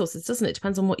resources, doesn't it?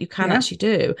 Depends on what you can actually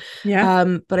do.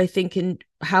 But I think in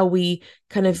how we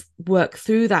kind of work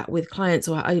through that with clients,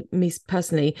 or me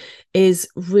personally, is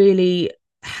really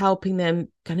helping them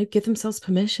kind of give themselves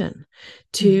permission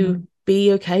to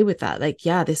be okay with that. Like,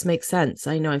 yeah, this makes sense.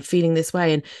 I know I'm feeling this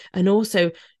way. And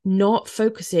also not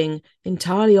focusing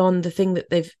entirely on the thing that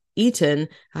they've eaten,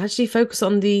 actually focus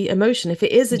on the emotion if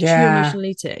it is a true emotional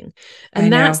eating.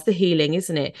 And that's the healing,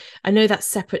 isn't it? I know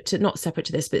that's not separate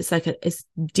to this, but it's like it's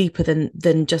deeper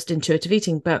than just intuitive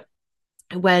eating. But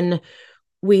when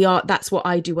that's what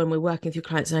I do when we're working through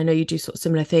clients, and I know you do sort of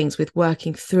similar things with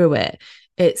working through it.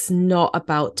 It's not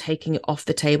about taking it off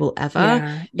the table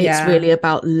ever. It's really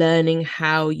about learning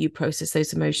how you process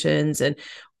those emotions and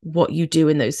what you do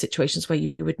in those situations where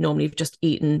you would normally have just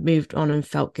eaten, moved on, and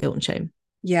felt guilt and shame.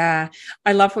 Yeah,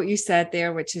 I love what you said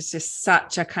there, which is just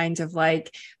such a kind of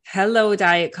like, hello,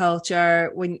 diet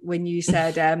culture. When you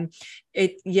said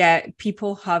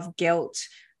people have guilt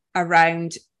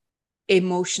around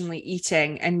emotionally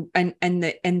eating, and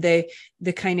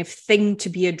the kind of thing to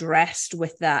be addressed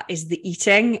with that is the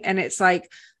eating. And it's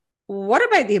like, what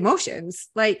about the emotions?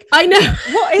 Like, I know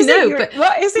what is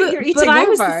it you're eating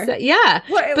over?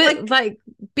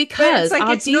 Because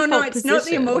it's not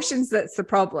the emotions that's the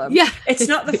problem. It's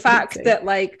not the fact that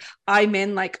like I'm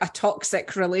in like a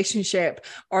toxic relationship,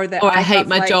 or that I hate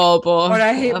my job, or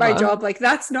I hate my job. Like,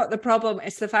 that's not the problem.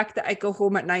 It's the fact that I go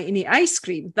home at night and eat ice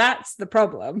cream. That's the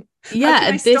problem.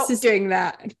 And this is doing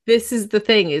that. This is the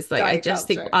thing, is like, I just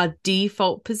think our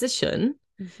default position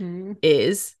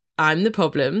is, I'm the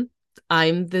problem.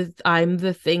 I'm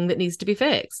the thing that needs to be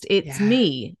fixed. It's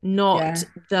me, not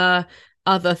the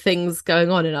other things going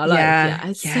on in our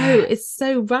life. It's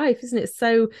so rife, isn't it?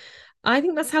 So I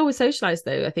think that's how we're socialized,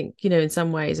 though. I think, in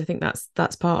some ways, I think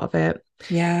that's part of it.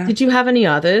 Did you have any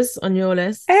others on your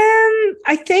list?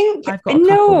 I think I've got a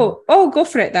couple. Go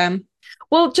for it then.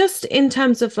 Well, just in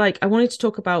terms of like, I wanted to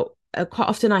talk about quite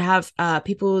often I have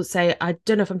people say, I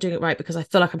don't know if I'm doing it right because I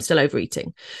feel like I'm still overeating.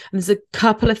 And there's a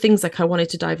couple of things like I wanted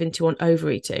to dive into on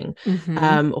overeating,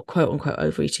 or quote unquote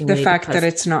overeating. The fact that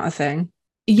it's not a thing.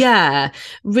 Yeah,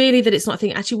 really, that it's not a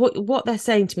thing. Actually, what they're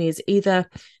saying to me is either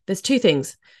there's two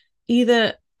things.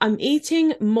 Either I'm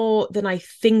eating more than I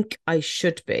think I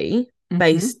should be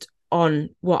based on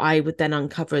what I would then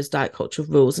uncover as diet culture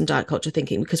rules and diet culture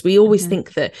thinking, because we always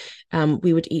think that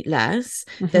we would eat less.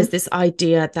 There's this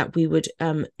idea that we would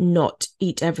not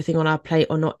eat everything on our plate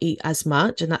or not eat as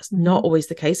much, and that's not always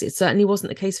the case. It certainly wasn't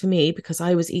the case for me, because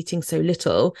I was eating so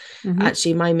little.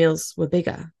 Actually, my meals were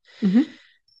bigger.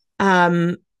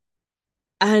 And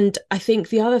I think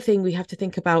the other thing we have to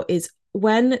think about is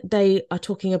when they are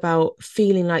talking about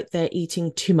feeling like they're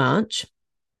eating too much,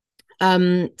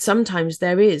 sometimes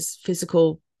there is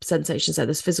physical sensations, that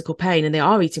there's physical pain and they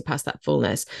are eating past that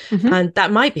fullness, and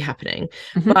that might be happening.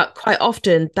 But quite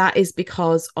often that is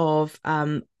because of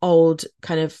old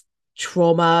kind of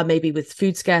trauma, maybe with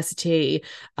food scarcity.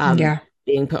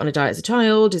 Being put on a diet as a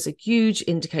child is a huge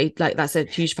indicator, like that's a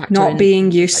huge factor. Not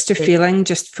being used to feeling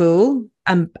just full.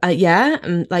 And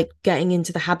like getting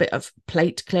into the habit of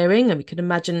plate clearing. And we can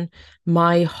imagine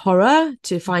my horror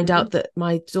to find out that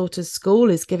my daughter's school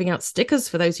is giving out stickers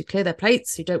for those who clear their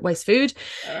plates, who don't waste food,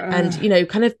 and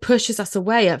kind of pushes us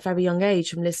away at a very young age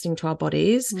from listening to our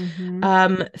bodies.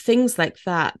 Things like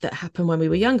that happen when we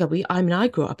were younger. I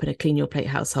grew up in a clean your plate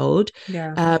household,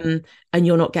 and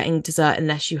you're not getting dessert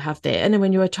unless you have this. And then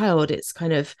when you're a child, it's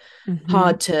kind of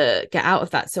hard to get out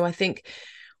of that. So I think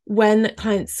when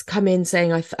clients come in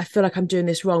saying, I feel like I'm doing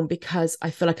this wrong because I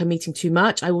feel like I'm eating too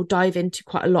much, I will dive into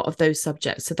quite a lot of those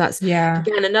subjects. So that's,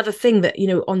 again, another thing that,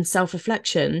 on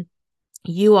self-reflection,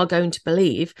 you are going to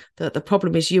believe that the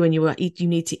problem is you, and you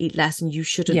need to eat less, and you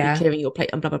shouldn't be clearing your plate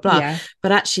and blah, blah, blah.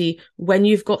 But actually, when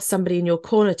you've got somebody in your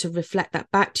corner to reflect that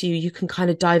back to you, you can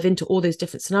kind of dive into all those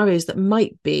different scenarios that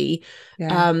might be,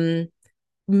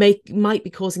 might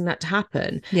be causing that to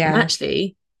happen. And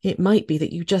actually, it might be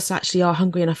that you just actually are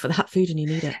hungry enough for that food and you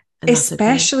need it.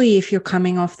 Especially if you're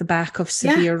coming off the back of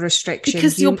severe restrictions.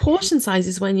 Because your portion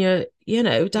sizes when you're,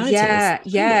 dieting.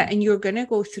 And you're going to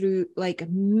go through like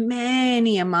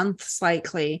many a months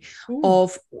likely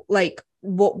of like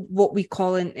what we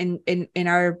call in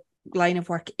our line of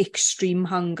work extreme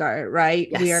hunger, right?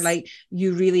 Where like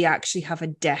you really actually have a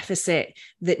deficit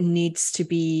that needs to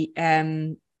be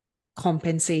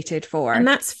compensated for, and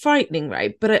that's frightening,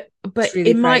 right? But really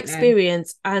in my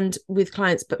experience and with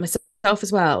clients, but myself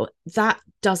as well, that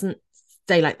doesn't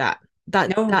stay like that.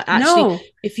 That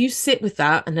actually, if you sit with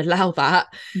that and allow that,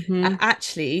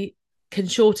 actually can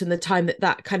shorten the time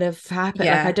that kind of happen.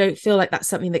 Like, I don't feel like that's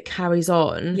something that carries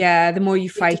on. The more you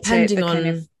fight it, the kind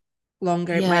of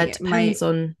longer it depends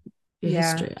on your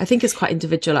history. I think it's quite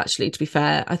individual, actually, to be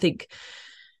fair. I think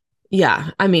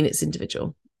it's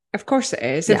individual. Of course it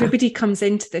is. Yeah. Everybody comes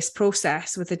into this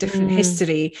process with a different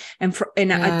history and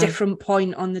a different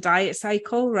point on the diet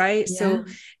cycle, right? Yeah. So,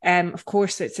 of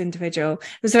course it's individual.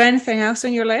 Was there anything else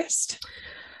on your list?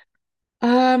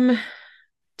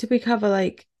 Did we cover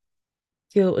like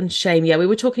guilt and shame? Yeah, we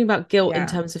were talking about guilt in Yeah.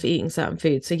 terms of eating certain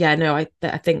foods. So yeah, no, I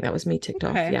think that was me ticked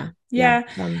off. Yeah. Yeah.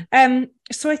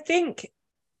 So I think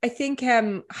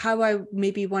how I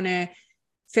maybe want to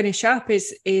finish up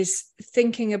is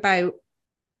thinking about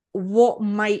what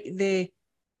might the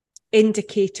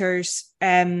indicators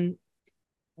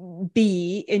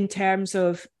be in terms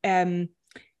of that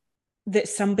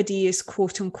somebody is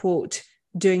quote unquote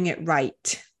doing it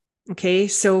right. Okay,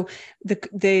 so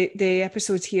the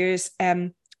episode here is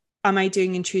am I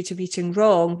doing intuitive eating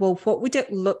wrong? Well, what would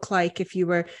it look like if you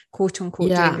were quote unquote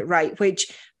doing it right?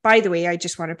 Which, by the way, I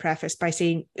just want to preface by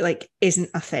saying like isn't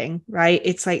a thing, right?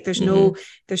 It's like there's no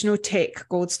tick,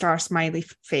 gold star, smiley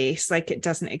face, like it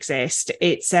doesn't exist.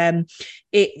 It's how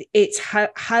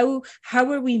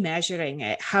are we measuring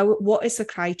it? What is the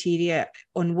criteria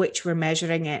on which we're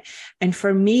measuring it? And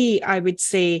for me, I would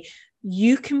say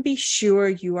you can be sure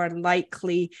you are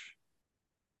likely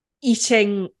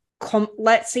eating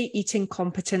let's say eating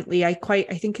competently. I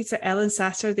think it's Ellen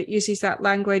Satter that uses that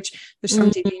language. There's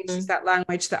somebody who uses that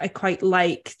language that I quite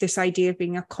like, this idea of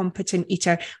being a competent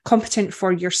eater, competent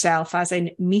for yourself, as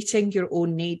in meeting your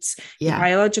own needs, your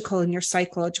biological and your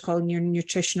psychological and your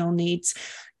nutritional needs.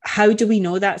 How do we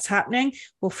know that's happening?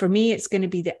 Well, for me, it's going to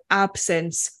be the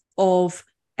absence of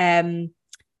the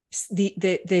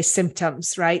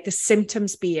symptoms, right? The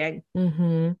symptoms being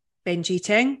binge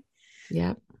eating,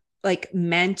 like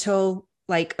mental,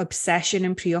 like obsession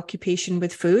and preoccupation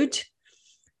with food,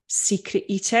 secret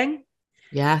eating.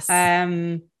 Yes.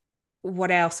 What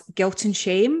else? Guilt and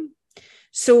shame.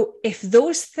 So if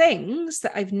those things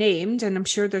that I've named, and I'm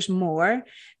sure there's more,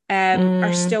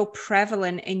 are still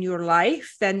prevalent in your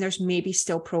life, then there's maybe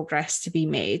still progress to be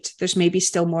made. There's maybe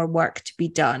still more work to be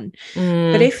done.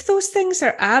 But if those things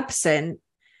are absent,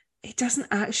 it doesn't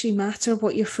actually matter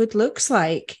what your food looks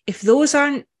like. If those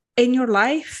aren't in your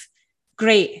life,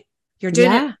 great. You're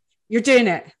doing it. You're doing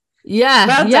it. Yeah.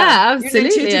 Well yeah,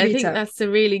 absolutely. I think that's a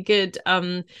really good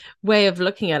way of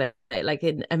looking at it, like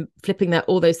in flipping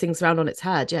all those things around on its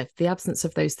head. Yeah, the absence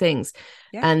of those things,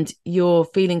 and you're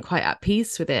feeling quite at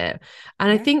peace with it.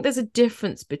 And I think there's a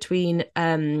difference between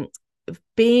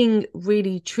being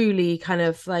really truly kind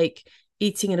of like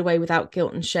eating in a way without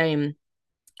guilt and shame,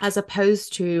 as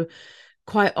opposed to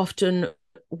quite often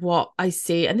what I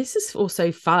see, and this is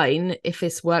also fine if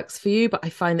this works for you, but I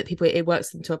find that people, it works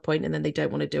them to a point and then they don't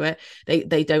want to do it.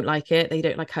 They don't like it. They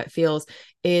don't like how it feels,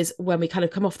 is when we kind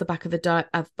of come off the back of the diet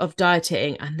of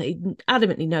dieting, and they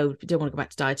adamantly know we don't want to go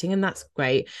back to dieting, and that's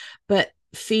great. But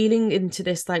feeling into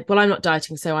this, like, well, I'm not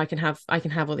dieting, so I can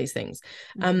have all these things.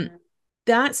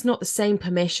 That's not the same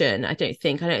permission, I don't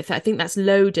think. I think that's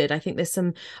loaded. I think there's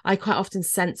I quite often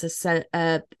sense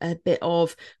a bit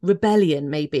of rebellion,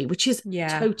 maybe, which is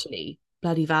totally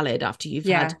bloody valid after you've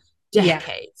had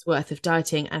decades worth of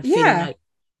dieting and feeling like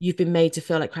you've been made to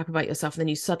feel like crap about yourself, and then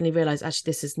you suddenly realize,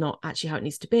 actually, this is not actually how it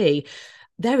needs to be.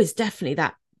 There is definitely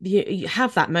that, you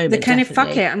have that moment. The kind of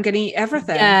fuck it, I'm going to eat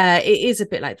everything. Yeah, it is a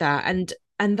bit like that. And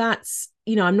that's,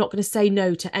 I'm not going to say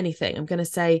no to anything. I'm going to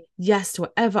say yes to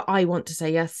whatever I want to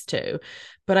say yes to.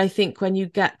 But I think when you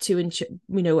get to,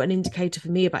 an indicator for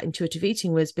me about intuitive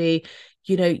eating was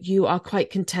you are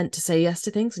quite content to say yes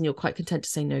to things, and you're quite content to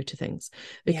say no to things,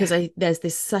 because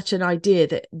there's such an idea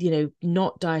that,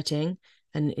 not dieting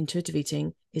and intuitive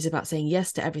eating is about saying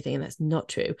yes to everything. And that's not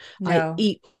true. No. I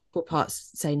eat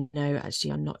parts say, no,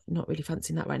 actually, I'm not really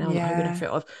fancying that right now. I'm not hungry enough for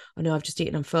it. Oh no, I've just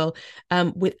eaten, I'm full,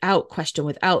 without question,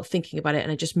 without thinking about it,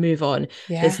 and I just move on.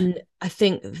 I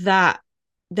think that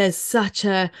there's such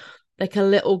a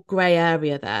little gray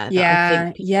area there that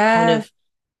I think kind of,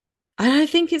 and I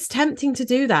think it's tempting to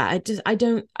do that. I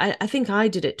think I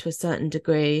did it to a certain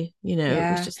degree. It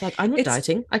was just like, I'm not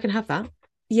dieting, I can have that.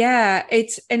 Yeah,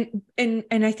 it's and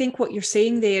I think what you're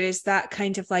saying there is that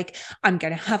kind of like, I'm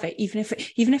gonna have it even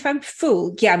if I'm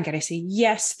full. I'm gonna say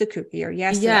yes to the cookie or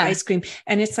yes to the ice cream,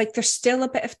 and it's like there's still a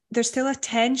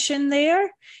tension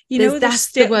there.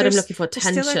 That's the word I'm looking for.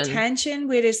 Tension. There's still a tension,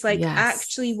 whereas like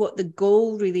actually what the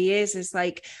goal really is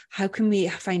like, how can we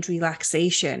find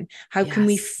relaxation? How can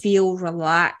we feel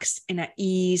relaxed and at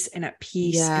ease and at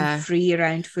peace and free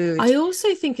around food? I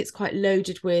also think it's quite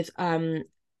loaded with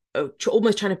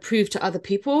almost trying to prove to other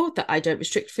people that I don't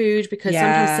restrict food, because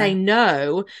sometimes saying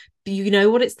no, you know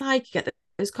what it's like, you get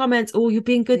those comments, oh, you're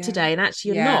being good today, and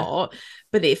actually you're not.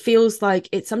 But it feels like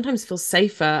it sometimes feels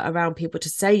safer around people to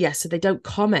say yes, so they don't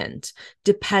comment,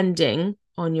 depending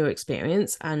on your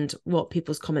experience and what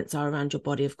people's comments are around your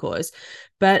body, of course.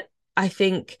 But I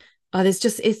think there's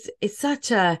just it's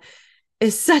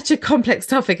such a complex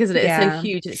topic, isn't it? Yeah, it's so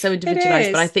huge, it's so individualized.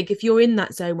 it But I is. think if you're in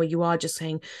that zone where you are just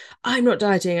saying, I'm not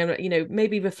dieting, and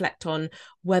maybe reflect on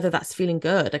whether that's feeling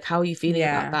good. Like, how are you feeling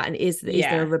about Yeah. that? And is there a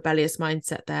Yeah. rebellious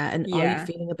mindset there? And are you Yeah.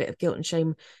 feeling a bit of guilt and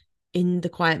shame in the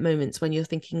quiet moments when you're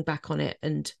thinking back on it?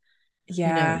 And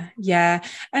Yeah, yeah.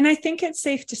 And I think it's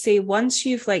safe to say, once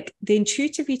you've like the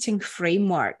intuitive eating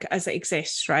framework as it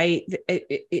exists, right?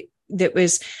 That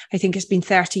was, I think it's been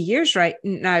 30 years right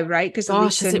now, right? Because gosh,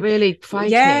 Elise is it and really?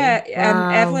 Crikey. yeah, Wow.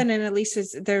 Evelyn and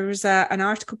Elise's, there was an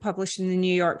article published in the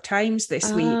New York Times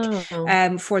this week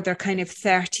Oh. for their kind of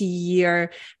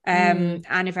 30-year Mm,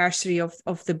 anniversary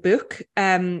of the book,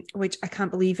 which I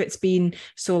can't believe it's been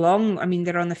so long. I mean,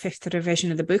 they're on the fifth revision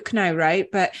of the book now, right?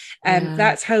 But yeah.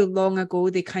 that's how long ago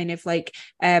they kind of like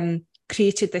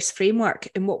created this framework.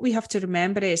 And what we have to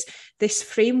remember is this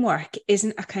framework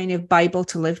isn't a kind of Bible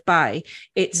to live by.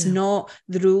 It's No. not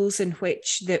the rules in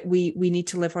which that we need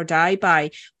to live or die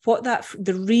by.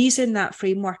 The reason that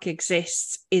framework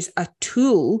exists is a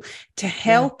tool to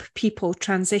help people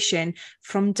transition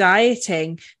from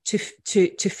dieting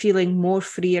to feeling more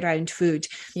free around food.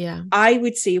 Yeah. I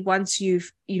would say once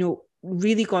you've,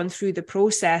 really gone through the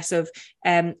process of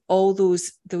all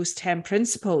those 10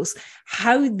 principles,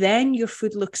 how then your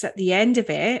food looks at the end of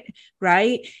it,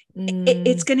 right?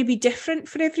 It's going to be different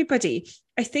for everybody.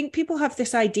 I think people have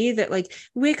this idea that like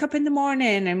wake up in the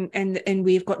morning and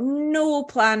we've got no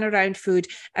plan around food,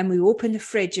 and we open the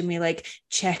fridge and we like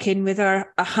check in with a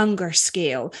hunger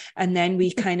scale, and then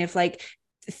we kind of like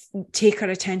take our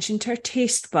attention to our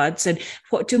taste buds and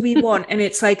what do we want. And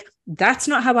it's like, that's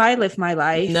not how I live my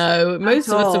life. No, most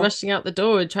of us are all. rushing out the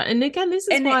door and trying. And again, this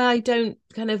is And why I don't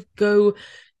kind of go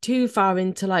too far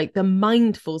into like the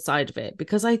mindful side of it,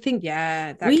 because I think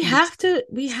that we can be have to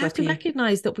slippy.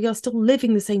 recognize that we are still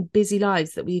living the same busy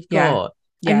lives that we've Yeah. got.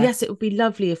 Yeah. And yes, it would be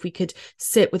lovely if we could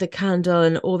sit with a candle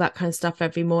and all that kind of stuff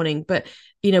every morning. But,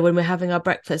 when we're having our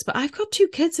breakfast, but I've got 2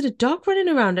 kids and a dog running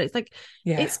around. It's like,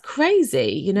 it's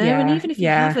crazy, And even if you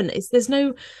haven't,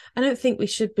 I don't think we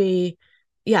should be,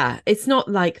 it's not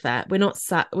like that. We're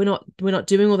not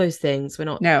doing all those things. We're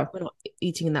not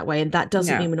eating in that way. And that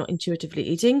doesn't mean we're not intuitively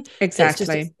eating.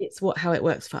 Exactly. It's how it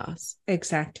works for us.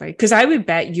 Exactly. Because I would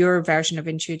bet your version of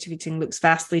intuitive eating looks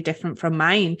vastly different from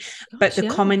mine. Gosh, but the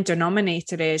common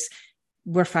denominator is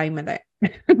we're fine with it.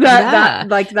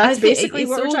 That's basically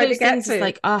what we're trying to get to. It's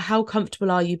like, how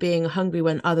comfortable are you being hungry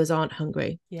when others aren't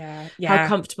hungry? Yeah. How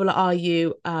comfortable are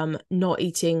you not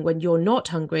eating when you're not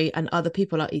hungry and other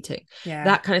people are eating? Yeah.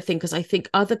 That kind of thing. Because I think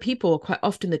other people are quite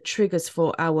often the triggers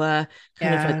for our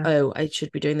kind of like, oh, I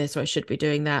should be doing this or I should be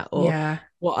doing that. Or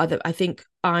I think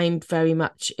I'm very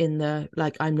much in the,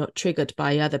 like, I'm not triggered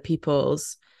by other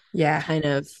people's kind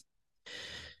of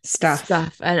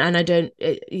stuff and I don't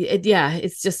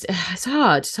it's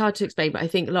hard to explain, but I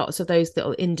think lots of those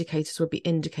little indicators would be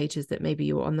indicators that maybe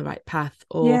you're on the right path,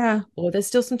 or there's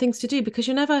still some things to do, because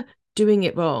you're never doing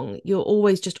it wrong. You're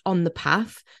always just on the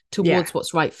path towards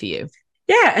what's right for you.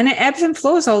 And it ebbs and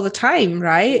flows all the time,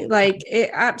 right? Like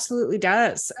it absolutely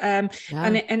does. And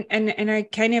I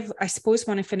kind of, I suppose,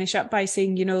 want to finish up by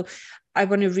saying, I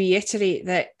want to reiterate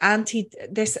that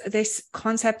this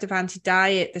concept of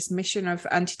anti-diet, this mission of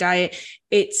anti-diet,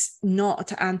 it's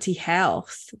not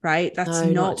anti-health, right? That's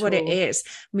not what it is.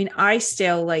 I mean, I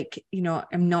still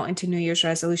I'm not into New Year's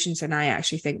resolutions, and I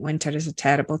actually think winter is a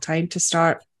terrible time to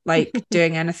start like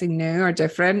doing anything new or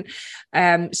different.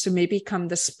 So maybe come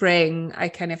the spring, I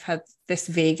kind of had this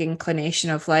vague inclination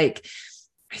of like,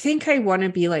 I think I want to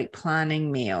be like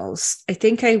planning meals. I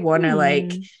think I want to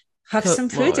like have cook some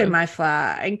food more in my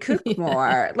flat and cook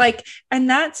more. And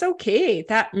that's okay.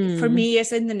 That for me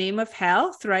is in the name of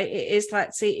health, right? It is,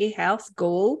 let's say, a health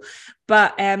goal.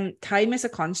 But time is a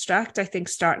construct. I think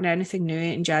starting anything new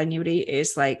in January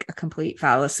is like a complete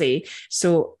fallacy.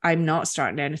 So I'm not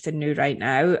starting anything new right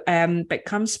now. But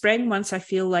come spring, once I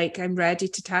feel like I'm ready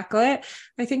to tackle it,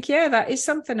 I think, that is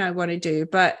something I want to do.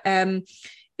 But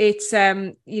it's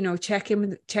check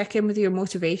in with your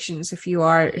motivations if you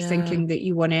are thinking that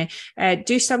you want to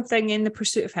do something in the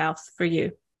pursuit of health for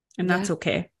you, and that's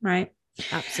okay, right?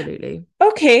 Absolutely.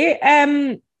 Okay.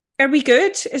 Are we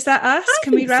good? Is that us?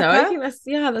 Can we wrap up? I think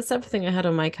that's everything I had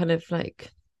on my kind of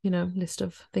like list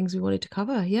of things we wanted to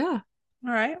cover. All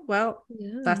right, well,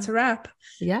 that's a wrap.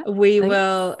 We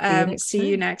will see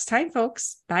you next time,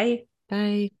 folks. Bye.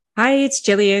 Hi, it's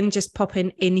Gillian, just popping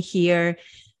in here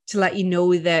to let you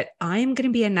know that I'm going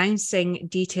to be announcing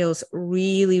details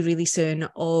really, really soon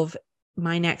of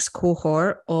my next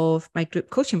cohort of my group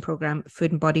coaching program,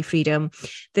 Food and Body Freedom.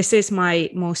 This is my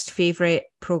most favorite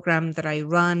program that I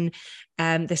run.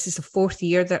 This is the 4th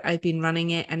year that I've been running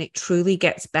it, and it truly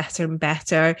gets better and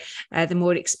better. The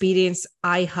more experience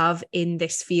I have in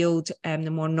this field, the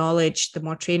more knowledge, the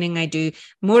more training I do,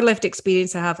 more lived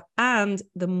experience I have, and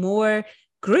the more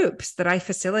groups that I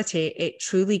facilitate, it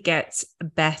truly gets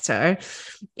better.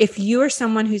 If you are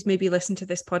someone who's maybe listened to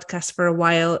this podcast for a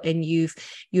while and you're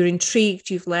intrigued,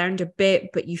 you've learned a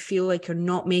bit, but you feel like you're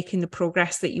not making the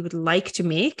progress that you would like to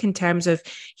make in terms of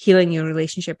healing your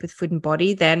relationship with food and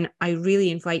body, then I really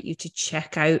invite you to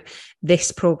check out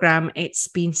this program. It's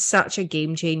been such a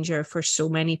game changer for so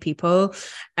many people.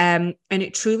 And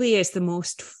it truly is the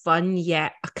most fun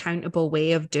yet accountable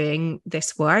way of doing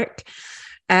this work.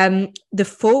 The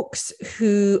folks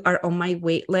who are on my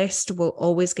wait list will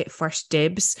always get first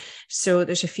dibs. So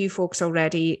there's a few folks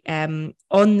already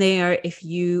on there. If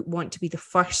you want to be the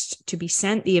first to be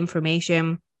sent the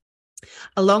information,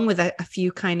 along with a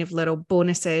few kind of little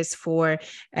bonuses for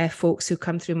folks who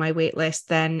come through my wait list,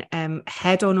 then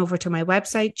head on over to my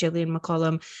website,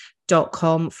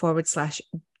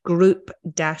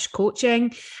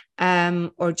 gillianmccollum.com/group-coaching,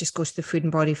 or just go to the Food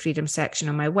and Body Freedom section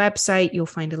on my website. You'll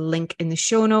find a link in the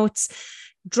show notes.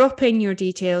 Drop in your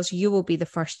details. You will be the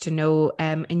first to know,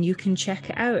 and you can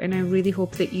check it out. And I really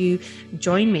hope that you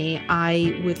join me.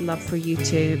 I would love for you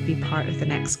to be part of the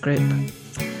next group.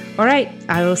 All right,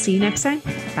 I will see you next time.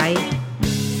 Bye.